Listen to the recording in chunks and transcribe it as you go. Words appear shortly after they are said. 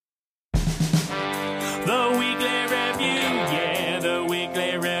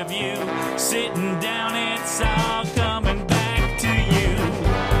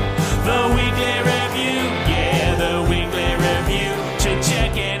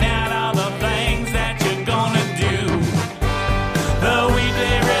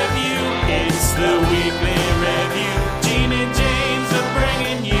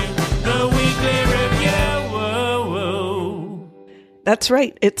That's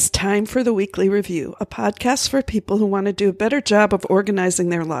right. It's time for the Weekly Review, a podcast for people who want to do a better job of organizing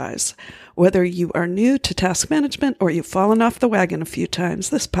their lives. Whether you are new to task management or you've fallen off the wagon a few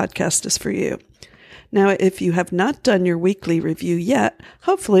times, this podcast is for you. Now, if you have not done your weekly review yet,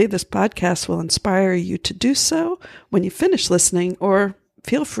 hopefully this podcast will inspire you to do so when you finish listening, or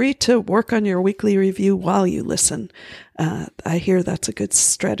feel free to work on your weekly review while you listen. I hear that's a good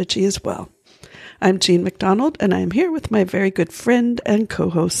strategy as well. I'm Jean McDonald, and I am here with my very good friend and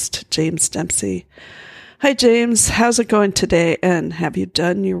co-host, James Dempsey. Hi, James. How's it going today, and have you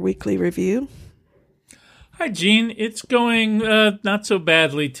done your weekly review? Hi, Jean. It's going not so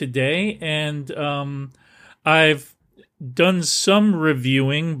badly today, and I've done some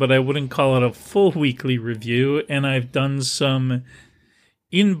reviewing, but I wouldn't call it a full weekly review, and I've done some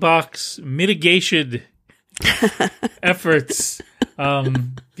inbox mitigation efforts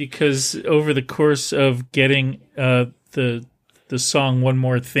because over the course of getting the song One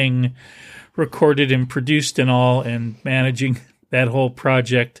More Thing recorded and produced and all, and managing that whole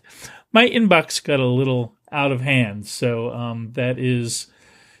project, my inbox got a little out of hand. So that is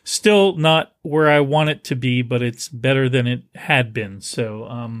still not where I want it to be, but it's better than it had been.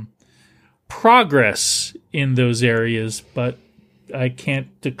 So progress in those areas, but I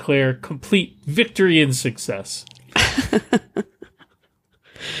can't declare complete victory and success.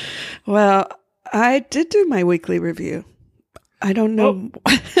 Well, I did do my weekly review. I don't know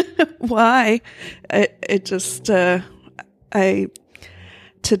why.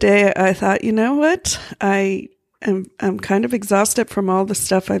 Today I thought, you know what? I'm kind of exhausted from all the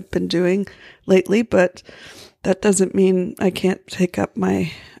stuff I've been doing lately, but that doesn't mean I can't take up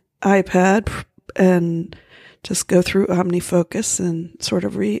my iPad and just go through OmniFocus and sort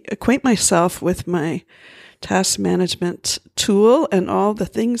of reacquaint myself with my task management tool and all the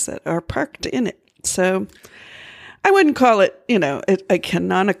things that are parked in it. So I wouldn't call it, a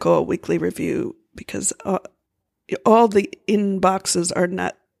canonical weekly review, because all the inboxes are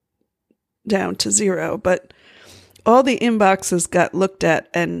not down to zero, but all the inboxes got looked at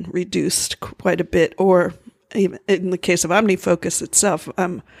and reduced quite a bit, or even in the case of OmniFocus itself,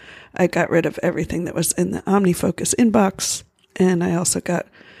 I got rid of everything that was in the OmniFocus inbox, and I also got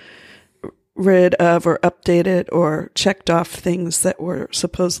rid of or updated or checked off things that were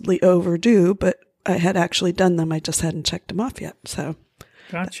supposedly overdue, but I had actually done them. I just hadn't checked them off yet. So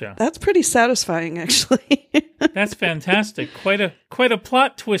gotcha. That's pretty satisfying, actually. That's fantastic. Quite a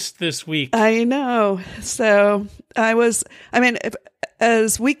plot twist this week. I know. So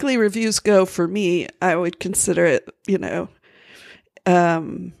as weekly reviews go for me, I would consider it,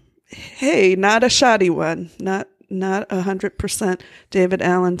 hey, not a shoddy one, not 100% David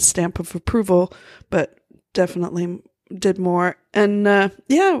Allen stamp of approval, but definitely did more. And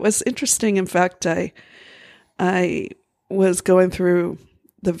it was interesting. In fact, I was going through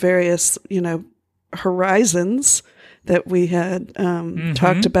the various, horizons that we had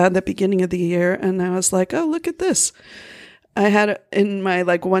talked about at the beginning of the year, and I was like, oh, look at this. I had in my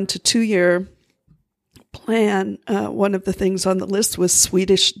 1 to 2 year plan, one of the things on the list was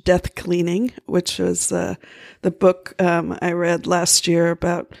Swedish death cleaning, which was the book I read last year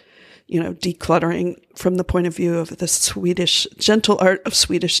about, decluttering from the point of view of the Swedish gentle art of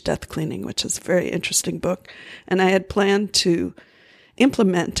Swedish death cleaning, which is a very interesting book. And I had planned to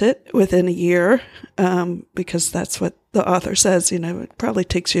implement it within a year, because that's what the author says, it probably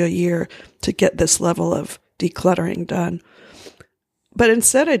takes you a year to get this level of decluttering done. But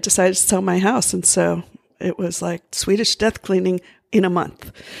instead I decided to sell my house. And so it was like Swedish death cleaning in a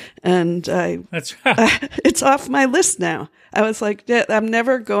month. And that's right. It's off my list now. I was like, yeah, I'm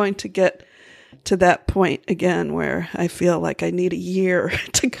never going to get to that point again where I feel like I need a year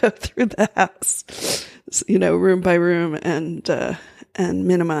to go through the house, room by room and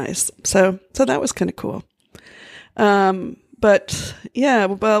minimize. So that was kind of cool. But yeah,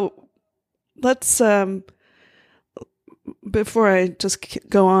 well, let's, before I just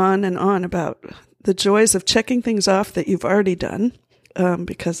go on and on about the joys of checking things off that you've already done,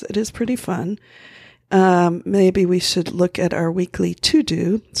 because it is pretty fun, maybe we should look at our weekly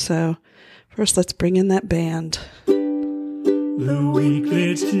to-do. So first, let's bring in that band. The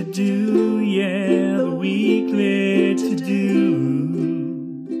weekly to-do, yeah, the weekly to-do.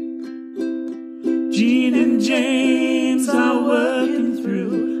 Jean and James are working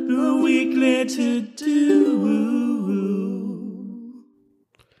through the weekly to-do.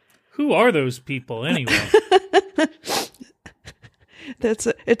 Who are those people, anyway?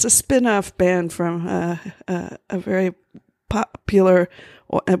 It's a spin-off band from a very popular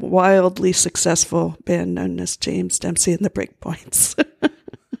and wildly successful band known as James Dempsey and the Breakpoints.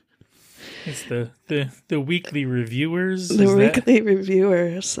 It's the weekly reviewers. Weekly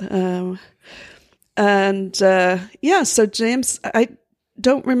reviewers. So James, I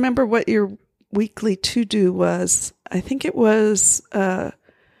don't remember what your weekly to-do was. I think it was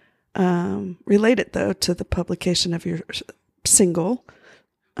related, though, to the publication of your single.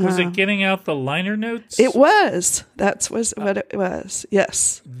 Was it getting out the liner notes? It was. What it was.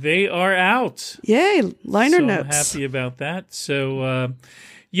 Yes. They are out. Yay, liner notes. I'm happy about that. So,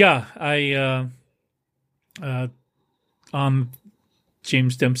 I on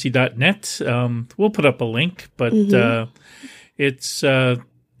jamesdempsey.net, we'll put up a link, but it's,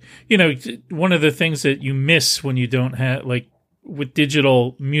 one of the things that you miss when you don't have, like, with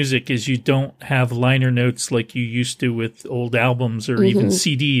digital music is you don't have liner notes like you used to with old albums or even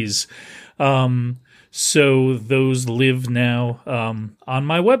CDs. So those live now on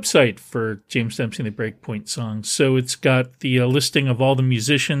my website for James Dempsey and the Breakpoint songs. So it's got the listing of all the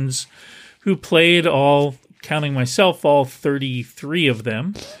musicians who played, all, counting myself, all 33 of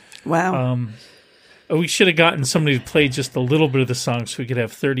them. Wow. We should have gotten somebody to play just a little bit of the song so we could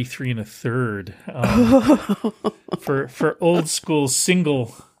have 33 and a third for old school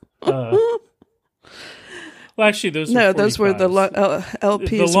single. Well, actually, those were 45s. Those were the LPs.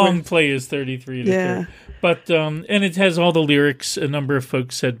 The long play is 33 and a third. But and it has all the lyrics. A number of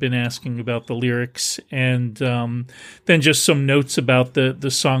folks had been asking about the lyrics, and then just some notes about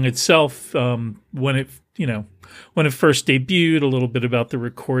the song itself when it first debuted, a little bit about the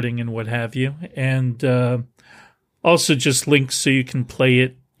recording and what have you, and also just links so you can play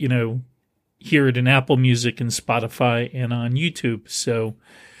it, hear it in Apple Music and Spotify and on YouTube. So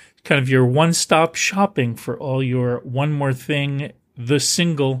kind of your one-stop shopping for all your One More Thing, the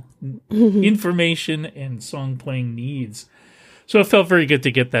single information and song playing needs. So it felt very good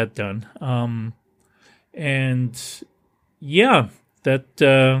to get that done.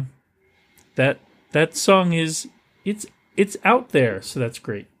 That song is it's out there, so that's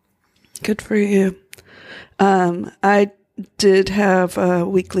great. Good for you. I did have a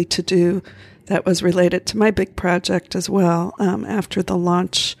weekly to-do that was related to my big project as well. After the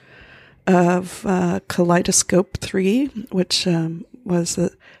launch of Kaleidoscope 3, which was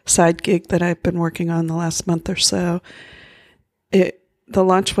a side gig that I've been working on the last month or so. The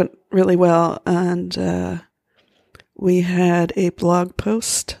launch went really well, and we had a blog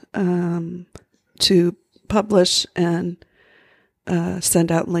post to publish and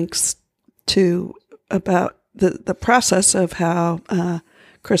send out links to about the process of how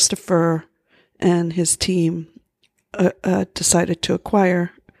Christopher and his team decided to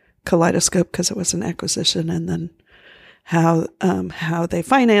acquire Kaleidoscope, because it was an acquisition, and then how they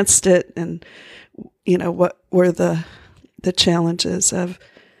financed it, and what were the challenges of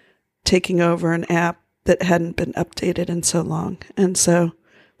taking over an app that hadn't been updated in so long. And so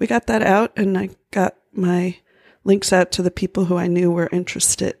we got that out, and I got my links out to the people who I knew were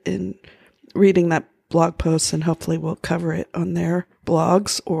interested in reading that blog post, and hopefully we'll cover it on their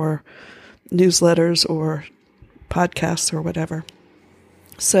blogs or newsletters or podcasts or whatever.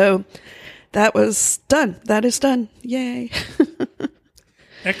 So that was done. That is done. Yay.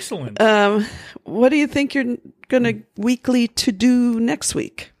 Excellent. What do you think you're going to weekly to do next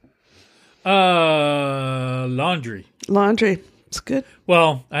week? Laundry. Laundry. It's good.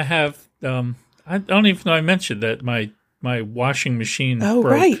 Well, I have, I don't even know I mentioned that my washing machine broke.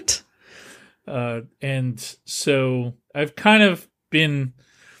 Right. And so I've kind of been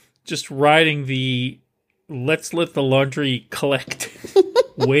just riding the let's let the laundry collect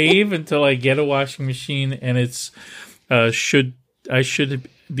wave until I get a washing machine, and it's I should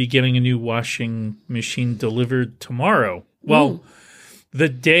be getting a new washing machine delivered tomorrow. Well, the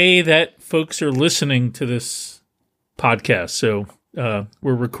day that folks are listening to this podcast. So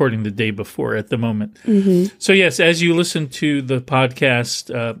we're recording the day before at the moment. Mm-hmm. So yes, as you listen to the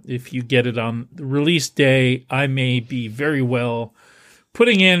podcast, if you get it on the release day, I may be very well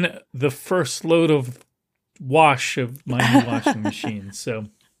putting in the first load of wash of my new washing machine. So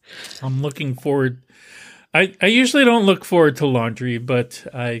I'm looking forward. I usually don't look forward to laundry, but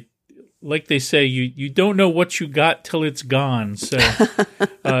like they say, you don't know what you got till it's gone. So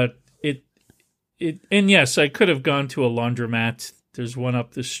and yes, I could have gone to a laundromat. There's one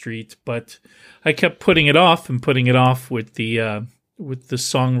up the street, but I kept putting it off with the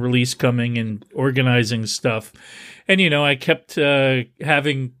song release coming and organizing stuff. And, I kept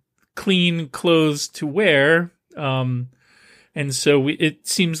having clean clothes to wear. And so it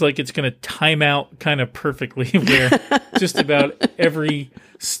seems like it's going to time out kind of perfectly where just about every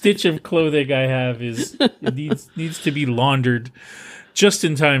stitch of clothing I have needs to be laundered just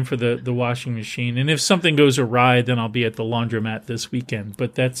in time for the washing machine. And if something goes awry, then I'll be at the laundromat this weekend.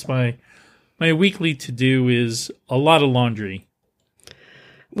 But that's my My weekly to-do is a lot of laundry.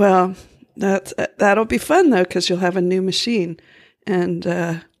 Well, that'll be fun, though, because you'll have a new machine. And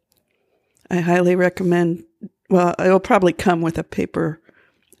I highly recommend, well, it'll probably come with a paper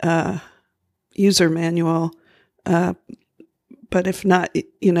user manual. But if not,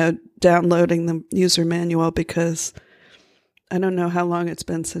 downloading the user manual, because I don't know how long it's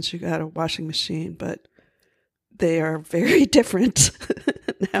been since you got a washing machine, but they are very different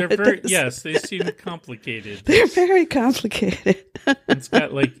nowadays. Yes, they seem complicated. They're very complicated. It's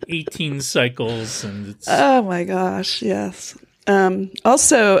got like 18 cycles, and it's... Oh my gosh, yes.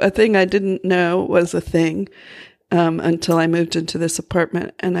 Also, a thing I didn't know was a thing until I moved into this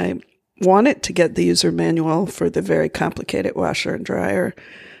apartment, and I wanted to get the user manual for the very complicated washer and dryer,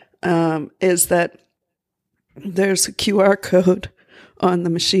 is that there's a QR code on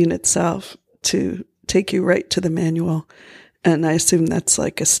the machine itself to take you right to the manual. And I assume that's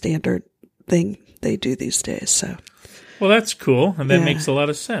like a standard thing they do these days. So, well, that's cool. And that makes a lot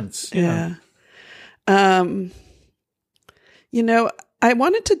of sense. Yeah. I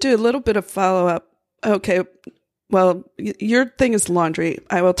wanted to do a little bit of follow-up. Okay. Well, your thing is laundry.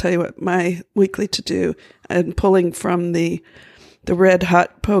 I will tell you what my weekly to-do, I'm pulling from the red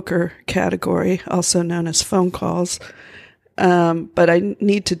hot poker category, also known as phone calls. But I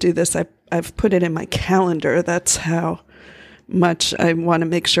need to do this. I've put it in my calendar. That's how much I want to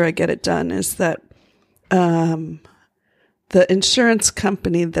make sure I get it done, is that the insurance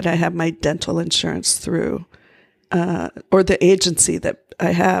company that I have my dental insurance through, or the agency that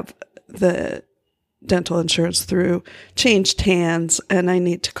I have the dental insurance through, changed hands, and I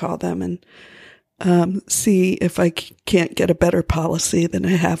need to call them and see if I can't get a better policy than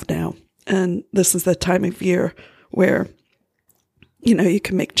I have now. And this is the time of year where, you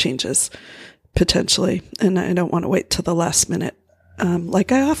can make changes potentially, and I don't want to wait till the last minute,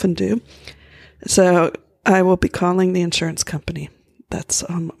 like I often do. So I will be calling the insurance company. That's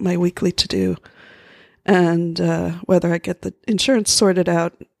my weekly to do. And whether I get the insurance sorted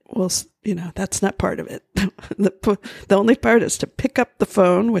out, that's not part of it. The only part is to pick up the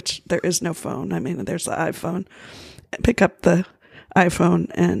phone, which there is no phone. I mean, there's the iPhone. Pick up the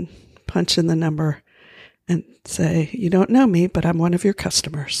iPhone and punch in the number and say, you don't know me, but I'm one of your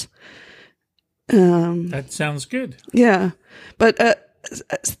customers. That sounds good. Yeah. But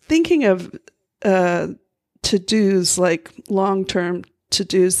thinking of to-dos, like long-term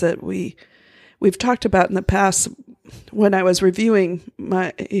to-dos that we've talked about in the past, when I was doing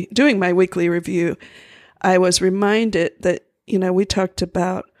my weekly review, I was reminded that, we talked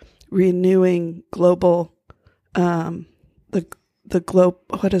about renewing global, the globe,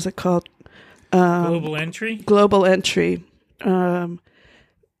 what is it called? Global entry? Global entry. That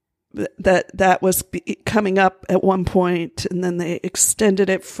was coming up at one point, and then they extended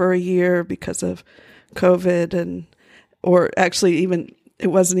it for a year because of COVID, or actually even, it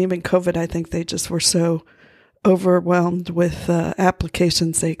wasn't even COVID. I think they just were so overwhelmed with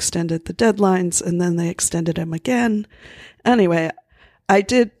applications, they extended the deadlines, and then they extended them again. Anyway, I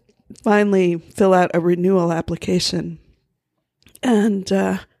did finally fill out a renewal application, and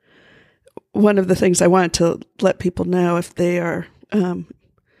one of the things I wanted to let people know, if they are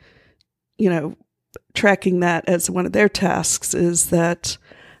tracking that as one of their tasks, is that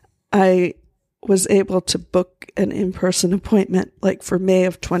I was able to book an in-person appointment like for May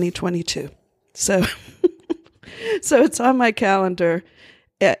of 2022. So it's on my calendar.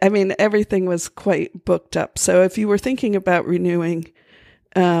 I mean, everything was quite booked up. So if you were thinking about renewing,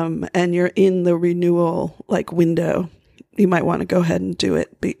 and you're in the renewal window, you might want to go ahead and do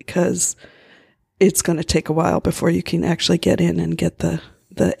it, because it's going to take a while before you can actually get in and get the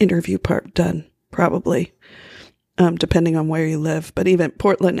interview part done, probably, depending on where you live. But even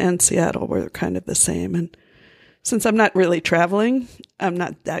Portland and Seattle were kind of the same. And since I'm not really traveling, I'm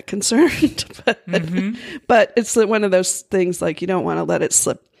not that concerned. But it's one of those things, like, you don't want to let it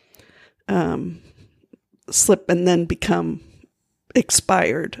slip and then become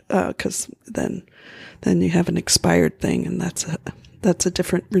expired, because then you have an expired thing, and that's a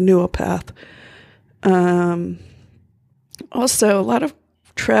different renewal path. Also, a lot of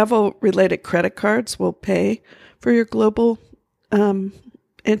travel-related credit cards will pay for your global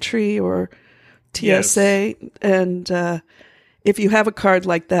entry or TSA. Yes. And if you have a card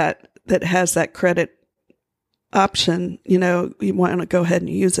like that has that credit option, you want to go ahead and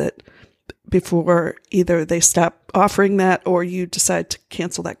use it before either they stop offering that or you decide to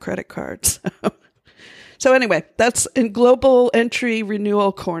cancel that credit card. So anyway, that's in Global Entry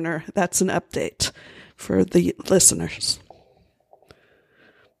Renewal Corner. That's an update for the listeners.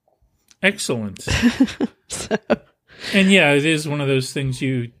 Excellent. And yeah, it is one of those things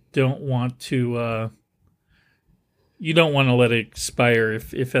you don't want to let it expire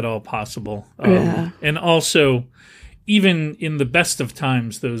if at all possible. And also, even in the best of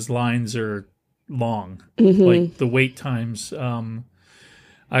times, those lines are long, like the wait times. When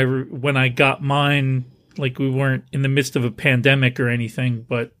I got mine, like we weren't in the midst of a pandemic or anything,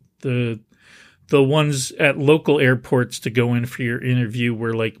 but the ones at local airports to go in for your interview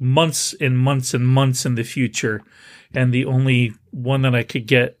were like months and months and months in the future. And the only one that I could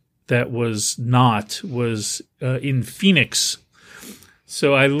get that was in Phoenix.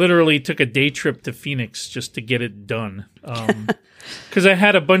 So I literally took a day trip to Phoenix just to get it done. Because I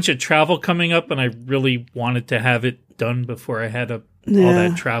had a bunch of travel coming up and I really wanted to have it done before I had all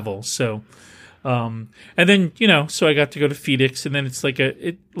that travel. So, and then, so I got to go to Phoenix, and then it's like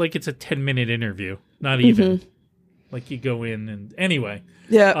it's a 10-minute interview. Not even. Like you go in and anyway.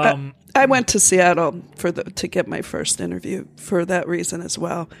 Yeah. I went to Seattle to get my first interview for that reason as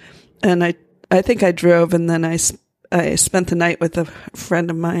well. And I think I drove, and then I spent the night with a friend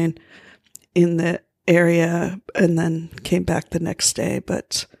of mine in the area and then came back the next day.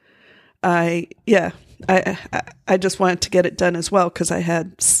 But I just wanted to get it done as well because I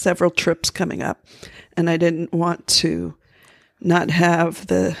had several trips coming up, and I didn't want to not have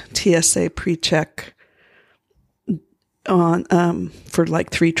the TSA pre-check on for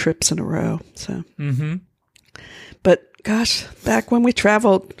like 3 trips in a row. So, but gosh, back when we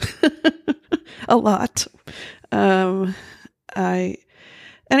traveled a lot. Anyway,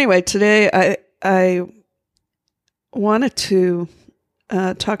 today I wanted to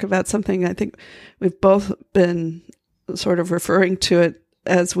talk about something. I think we've both been sort of referring to it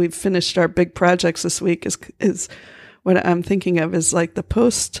as we've finished our big projects this week. Is what I'm thinking of is like the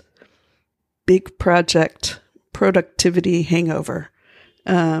post big project productivity hangover,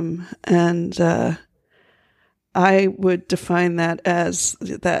 and I would define that as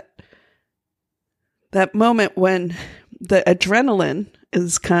that moment when the adrenaline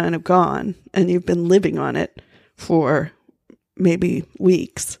is kind of gone and you've been living on it for maybe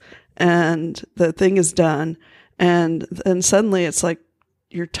weeks and the thing is done. And then suddenly it's like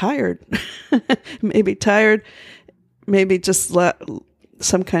you're tired, maybe just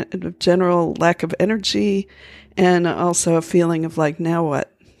some kind of general lack of energy, and also a feeling of like, now what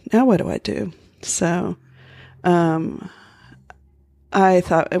do I do? So, I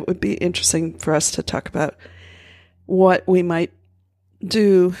thought it would be interesting for us to talk about what we might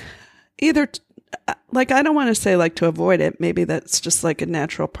do, either like, I don't want to say like to avoid it. Maybe that's just like a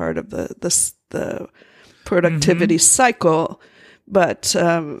natural part of the productivity cycle, but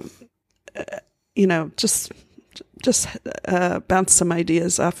just bounce some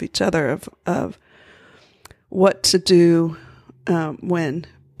ideas off each other of what to do when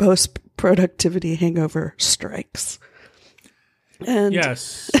post-productivity hangover strikes. And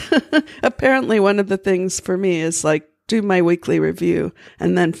yes, apparently one of the things for me is like do my weekly review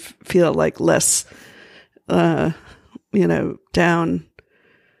and then feel like less, down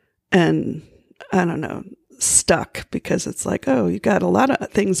and I don't know, stuck, because it's like, oh, you got a lot of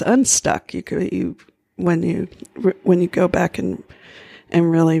things unstuck. When you go back and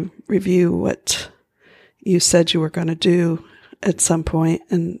really review what you said you were going to do at some point,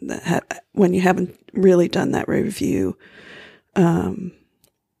 and when you haven't really done that review in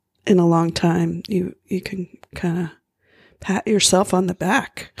a long time, you can kind of pat yourself on the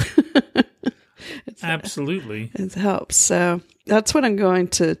back. Absolutely. It helps. So that's what I am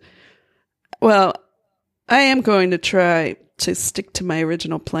going to try to stick to my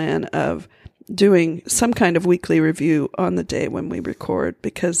original plan of doing some kind of weekly review on the day when we record,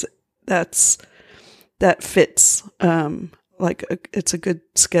 because that fits, it's a good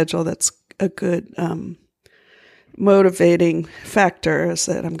schedule. That's a good, motivating factor, is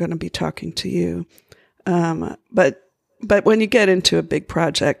that I'm going to be talking to you. But when you get into a big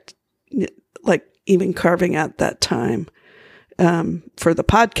project, like even carving out that time, for the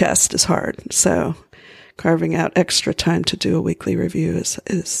podcast is hard. So carving out extra time to do a weekly review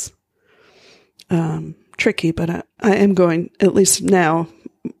is tricky, but I am going, at least now,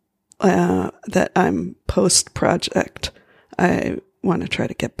 that I'm post project, I want to try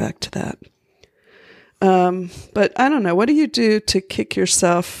to get back to that. But I don't know. What do you do to kick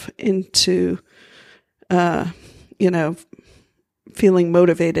yourself into, feeling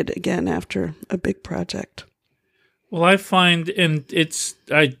motivated again after a big project? Well, I find, and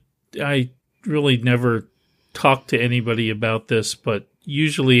I really never talk to anybody about this, but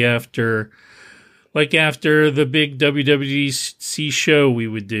usually after the big WWDC show we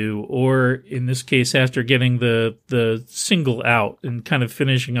would do, or in this case, after getting the single out and kind of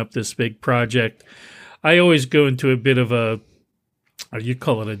finishing up this big project, I always go into a bit of a you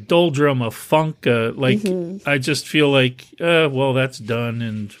call it a doldrum, a funk, I just feel like, well, that's done,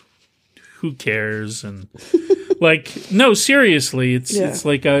 and who cares? And no, seriously, it's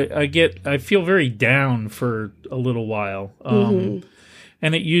like I feel very down for a little while.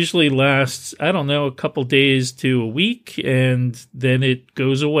 And it usually lasts, I don't know, a couple days to a week, and then it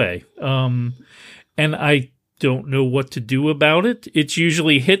goes away. And I don't know what to do about it. It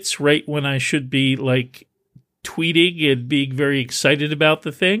usually hits right when I should be like tweeting and being very excited about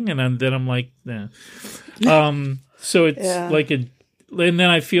the thing, and then I'm like, nah. So it's like and then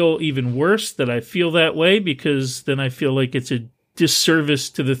I feel even worse that I feel that way, because then I feel like it's a disservice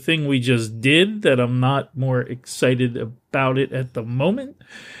to the thing we just did, that I'm not more excited about it at the moment,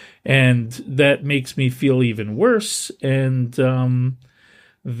 and that makes me feel even worse. And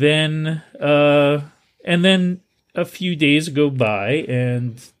then a few days go by,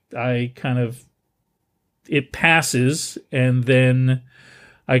 and I kind of, it passes, and then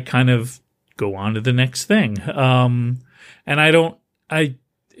I kind of go on to the next thing. And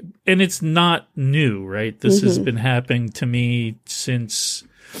it's not new, right? This has been happening to me since,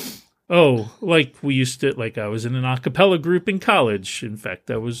 like we used to, like I was in an a cappella group in college. In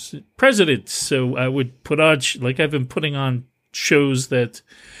fact, I was president. So I would put on, I've been putting on shows that,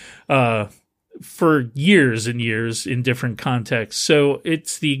 for years and years in different contexts. So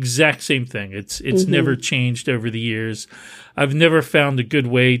it's the exact same thing. It's never changed over the years. I've never found a good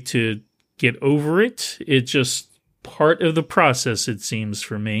way to get over it. It's just part of the process, it seems,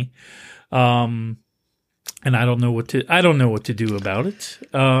 for me. And I don't know what to do about it.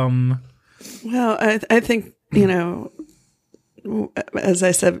 Well, I think, as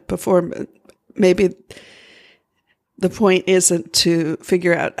I said before, maybe the point isn't to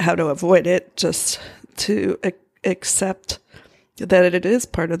figure out how to avoid it, just to accept that it is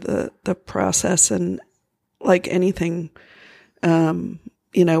part of the process. And like anything,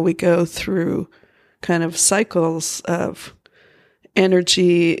 we go through kind of cycles of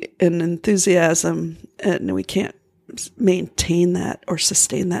energy and enthusiasm, and we can't maintain that or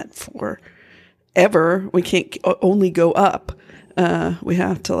sustain that forever. We can't only go up. We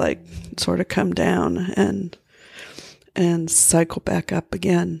have to sort of come down and cycle back up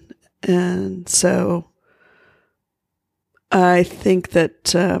again. And so I think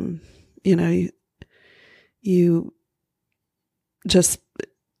that, you just,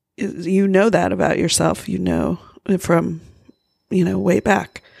 that about yourself, from, way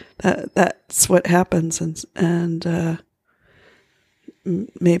back, that's what happens. And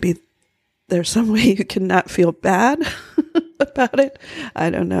maybe there's some way you can not feel bad about it. I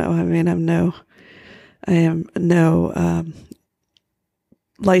don't know. I mean, I am no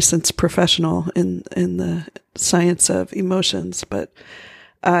licensed professional in the science of emotions, but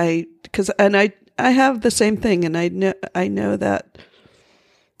I have the same thing, and I know that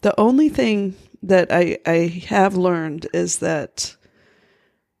the only thing that I have learned is that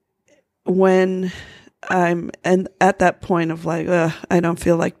when I'm at that point of I don't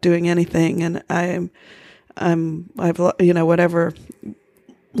feel like doing anything, and I've whatever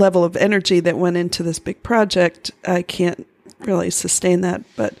level of energy that went into this big project, I can't really sustain that.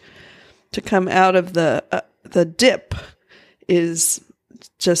 But to come out of the dip is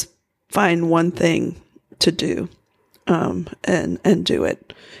just find one thing to do, and do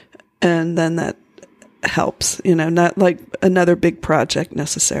it. And then that helps, not like another big project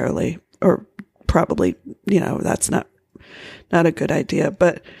necessarily, or probably, that's not a good idea.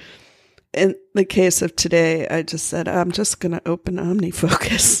 But in the case of today, I just said, I'm just going to open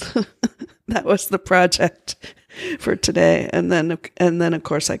OmniFocus. That was the project for today. And then of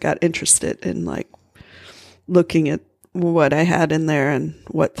course I got interested in looking at what I had in there and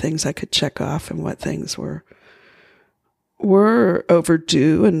what things I could check off and what things were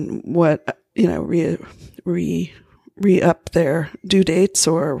overdue, and what, re-up their due dates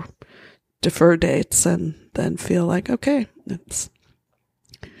or defer dates, and then feel like, okay, it's,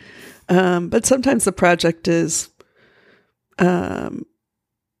 but sometimes the project is,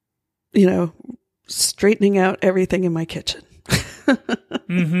 straightening out everything in my kitchen.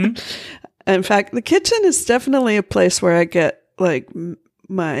 In fact, the kitchen is definitely a place where I get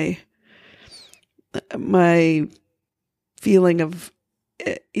my feeling of,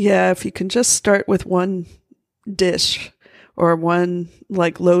 if you can just start with one dish, or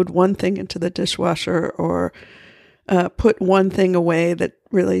load one thing into the dishwasher, or put one thing away that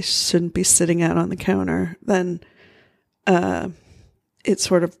really shouldn't be sitting out on the counter, then it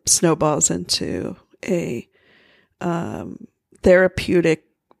sort of snowballs into a therapeutic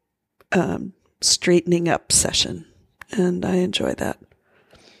straightening up session. And I enjoy that.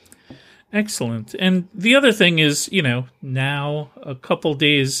 Excellent. And the other thing is, now a couple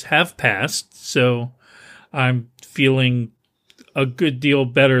days have passed, so I'm feeling a good deal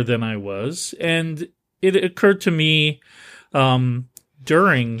better than I was. And it occurred to me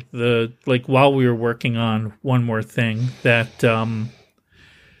during while we were working on One More Thing that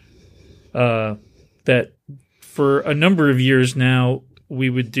that for a number of years now, we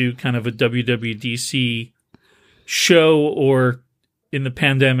would do kind of a WWDC show, or in the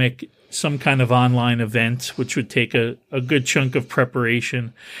pandemic, some kind of online event, which would take a good chunk of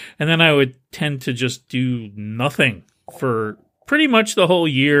preparation. And then I would tend to just do nothing for pretty much the whole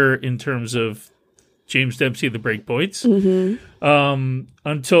year in terms of James Dempsey, The Breakpoints,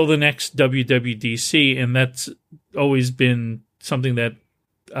 until the next WWDC. And that's always been something that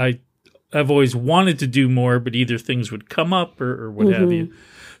I've always wanted to do more, but either things would come up or what have you.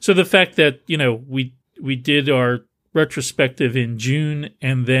 So the fact that, we did our retrospective in June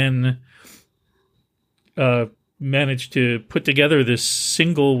and then managed to put together this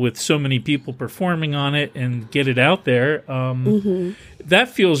single with so many people performing on it and get it out there, that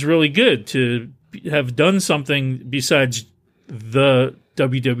feels really good to have done something besides the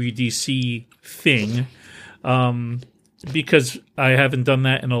WWDC thing, because I haven't done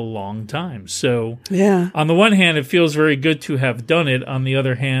that in a long time. So yeah, on the one hand, it feels very good to have done it. On the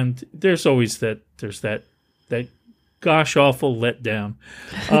other hand, there's always that gosh awful letdown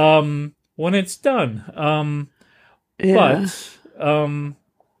when it's done. But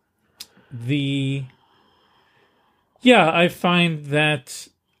I find that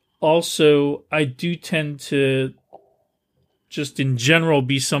also I do tend to just in general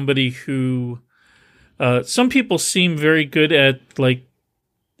be somebody who some people seem very good at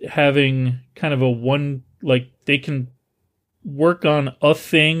having kind of a one, they can work on a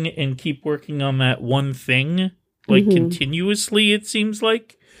thing and keep working on that one thing continuously, it seems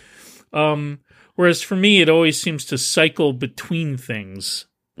like. Whereas for me, it always seems to cycle between things.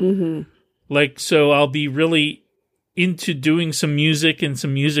 So I'll be really into doing some music and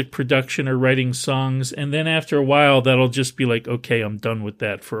some music production or writing songs. And then after a while, that'll just be like, okay, I'm done with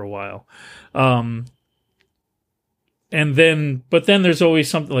that for a while. But then there's always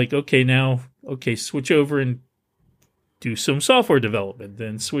something like, switch over and do some software development,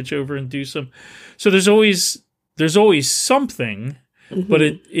 then switch over and do some. So there's always something, but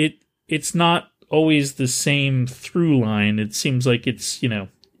it's not always the same through line. It seems like it's,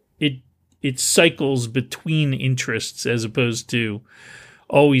 it cycles between interests as opposed to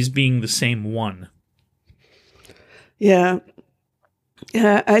always being the same one. Yeah.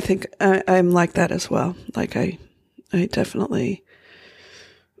 Yeah, I think I'm like that as well. I definitely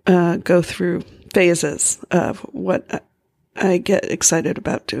go through phases of what I get excited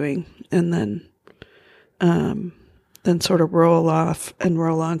about doing, and then sort of roll off and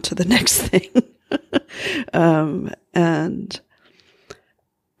roll on to the next thing.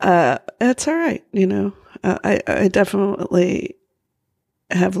 It's all right. I definitely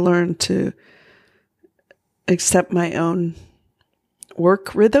have learned to accept my own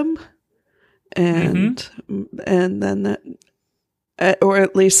work rhythm, and then that, or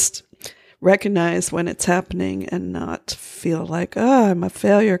at least recognize when it's happening and not feel like, I'm a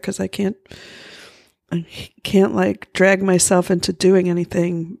failure because I can't drag myself into doing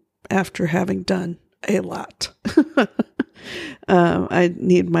anything after having done a lot. I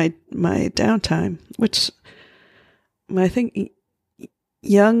need my downtime, which I think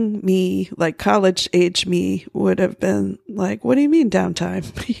young me, like college age me, would have been like, what do you mean downtime?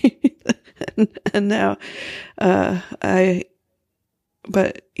 and now,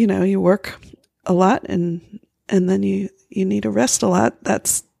 but you work a lot and then you need to rest a lot.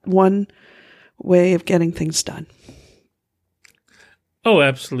 That's one way of getting things done. Oh,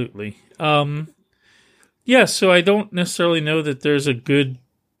 absolutely. So I don't necessarily know that there's a good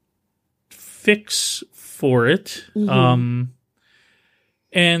fix for it. But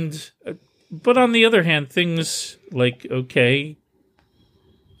on the other hand, things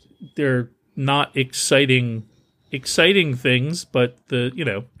they're not exciting things, but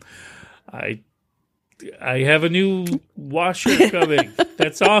I have a new washer coming.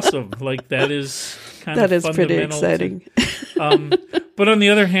 That's awesome. That is that is pretty exciting. But on the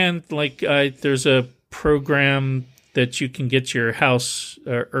other hand, there's a program that you can get your house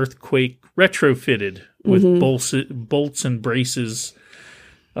earthquake retrofitted with bolts and braces.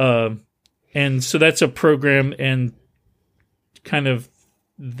 And so that's a program, and kind of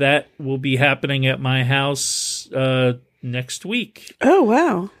that will be happening at my house next week. Oh,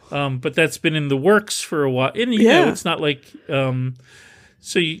 wow. But that's been in the works for a while. And, it's not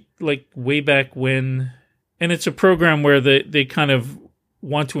so you, way back when, and it's a program where they kind of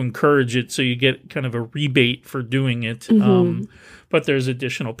want to encourage it, so you get kind of a rebate for doing it. But there's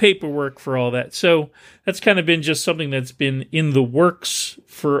additional paperwork for all that. So that's kind of been just something that's been in the works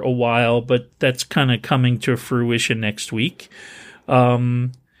for a while, but that's kind of coming to fruition next week.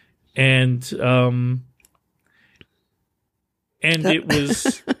 And it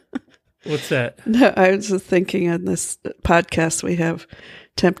was, what's that? No, I was just thinking on this podcast, we have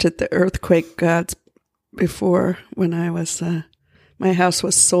tempted the earthquake gods before when I was, my house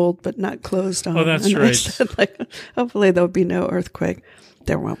was sold but not closed on. Oh, that's and right. I said, hopefully there'll be no earthquake.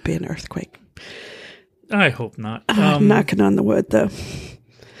 There won't be an earthquake. I hope not. I'm knocking on the wood, though.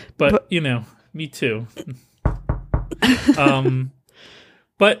 But me too.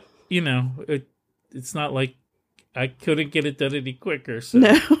 But, it's not like I couldn't get it done any quicker. So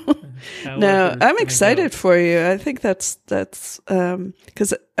no, I'm excited for you. I think that's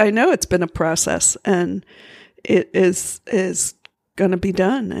because I know it's been a process, and it is going to be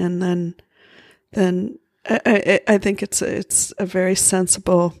done. And then I think it's a very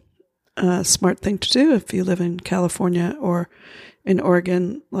sensible, smart thing to do if you live in California or in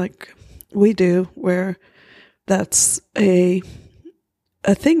Oregon, like we do, where that's a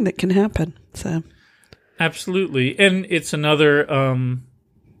thing that can happen. So. Absolutely. And it's another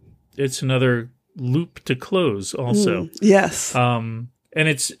loop to close also. Yes. And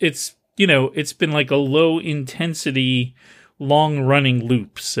it's been like a low intensity, long running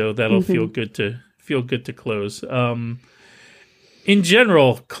loop. So that'll feel good to close. In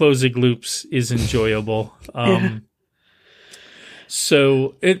general, closing loops is enjoyable.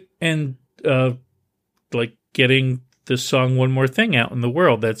 So like getting the song One More Thing out in the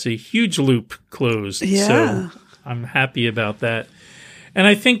world, that's a huge loop closed. Yeah. So I'm happy about that. And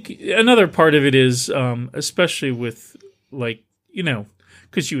I think another part of it is, especially with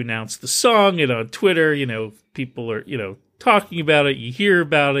because you announce the song and on Twitter, people are, talking about it, you hear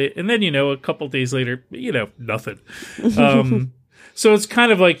about it, and then, a couple days later, nothing. So it's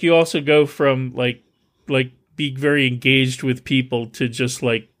kind of like you also go from like being very engaged with people to just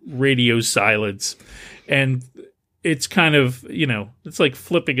like radio silence. And it's kind of, it's like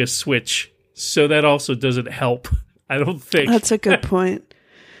flipping a switch. So that also doesn't help, I don't think. That's a good point.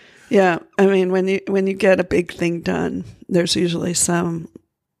 Yeah. I mean, when you get a big thing done, there's usually some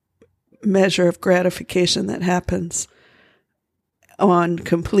measure of gratification that happens on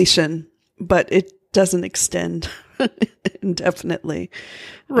completion, but it doesn't extend indefinitely.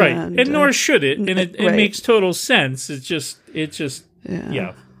 Right. And nor should it. And it makes total sense. It's just just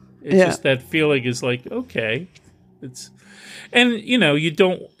that feeling is like, okay.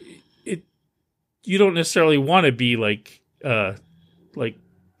 You don't necessarily want to be like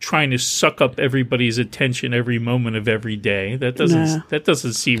trying to suck up everybody's attention every moment of every day. That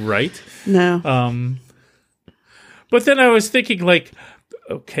doesn't seem right. No. But then I was thinking like,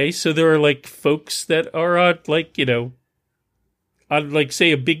 okay, so there are like folks that are on like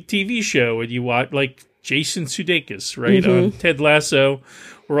say a big TV show, and you watch like Jason Sudeikis, right? On Ted Lasso.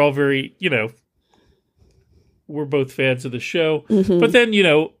 We're all very, we're both fans of the show. But then,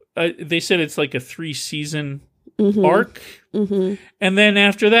 they said it's like a 3-season arc. And then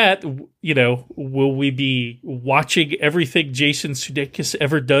after that, will we be watching everything Jason Sudeikis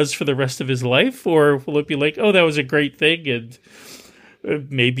ever does for the rest of his life? Or will it be like, oh, that was a great thing, and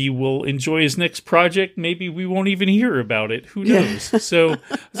maybe we'll enjoy his next project. Maybe we won't even hear about it. Who knows? So I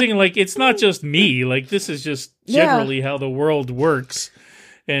was thinking, like, it's not just me. Like, this is just generally how the world works.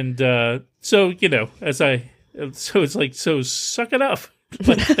 And so it's like, so suck it up.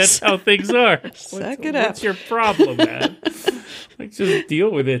 Like, that's how things are. Suck it up. What's your problem, man? Like, just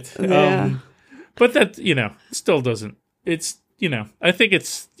deal with it. Yeah. But that, still doesn't. It's, I think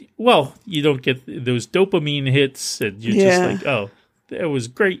it's, you don't get those dopamine hits, and you're just like, oh, that was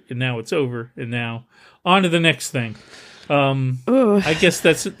great, and now it's over, and now on to the next thing. I guess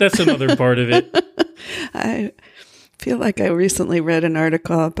that's another part of it. I feel like I recently read an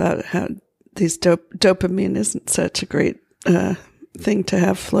article about how these dopamine isn't such a great thing to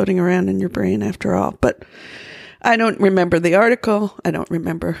have floating around in your brain after all. But I don't remember the article. I don't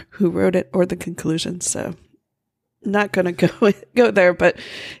remember who wrote it or the conclusion. So not going to go there, but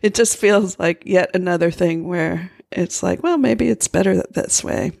it just feels like yet another thing where it's like, well, maybe it's better this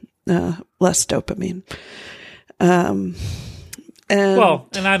way. Less dopamine. And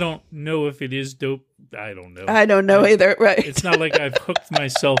I don't know if it is dope. I don't know. I don't know either. Right. It's not like I've hooked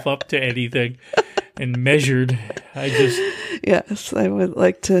myself up to anything and measured. Yes, I would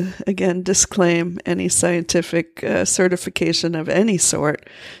like to, again, disclaim any scientific certification of any sort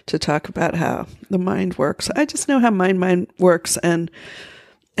to talk about how the mind works. I just know how my mind works, and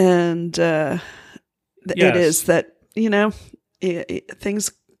it is that,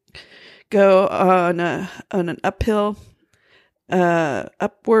 things go on an uphill,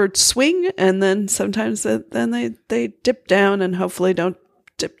 upward swing, and then sometimes then they dip down, and hopefully don't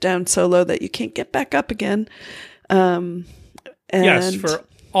dip down so low that you can't get back up again. Yes, for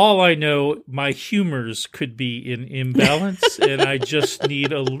all I know, my humors could be in imbalance, and I just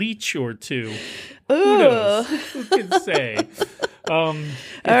need a leech or two. Who knows? Who can say? All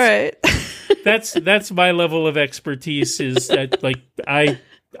right. That's my level of expertise. Is that like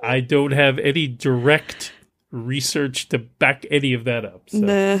I don't have any direct research to back any of that up.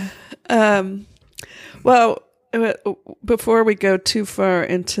 So. Nah. Well, before we go too far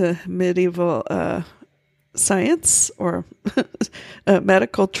into medieval science or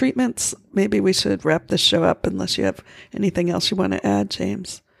medical treatments, maybe we should wrap this show up unless you have anything else you want to add,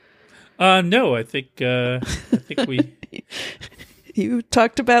 James. No, I think we. You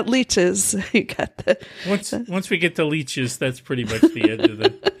talked about leeches. You got that. Once we get to leeches, that's pretty much the end of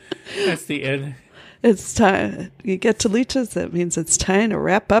the. That's the end. It's time. You get to leeches, that means it's time to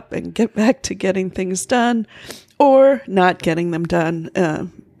wrap up and get back to getting things done, or not getting them done.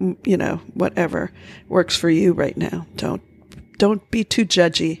 Whatever works for you right now. Don't be too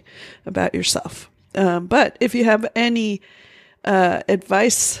judgy about yourself. But if you have any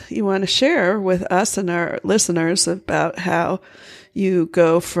advice you want to share with us and our listeners about how you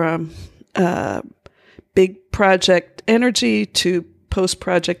go from big project energy to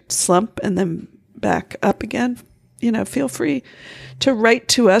post-project slump and then back up again, feel free to write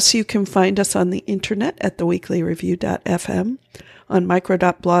to us. You can find us on the internet at theweeklyreview.fm, on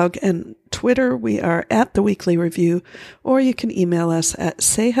micro.blog, and Twitter we are at The Weekly Review, or you can email us at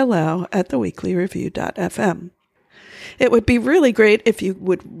sayhello@theweeklyreview.fm. It would be really great if you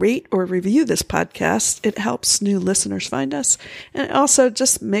would rate or review this podcast. It helps new listeners find us, and it also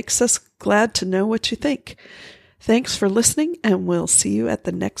just makes us glad to know what you think. Thanks for listening, and we'll see you at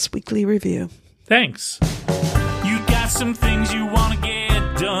the next weekly review. Thanks. You got some things you want to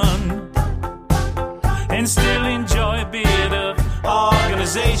get done and still enjoy a bit of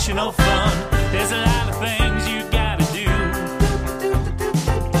organizational fun. There's a lot of things you got to do.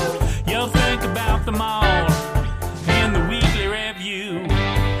 You'll think about them all in the Weekly Review.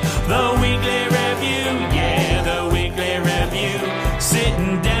 The Weekly Review, yeah, the Weekly Review.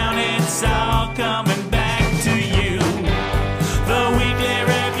 Sitting down, it's all coming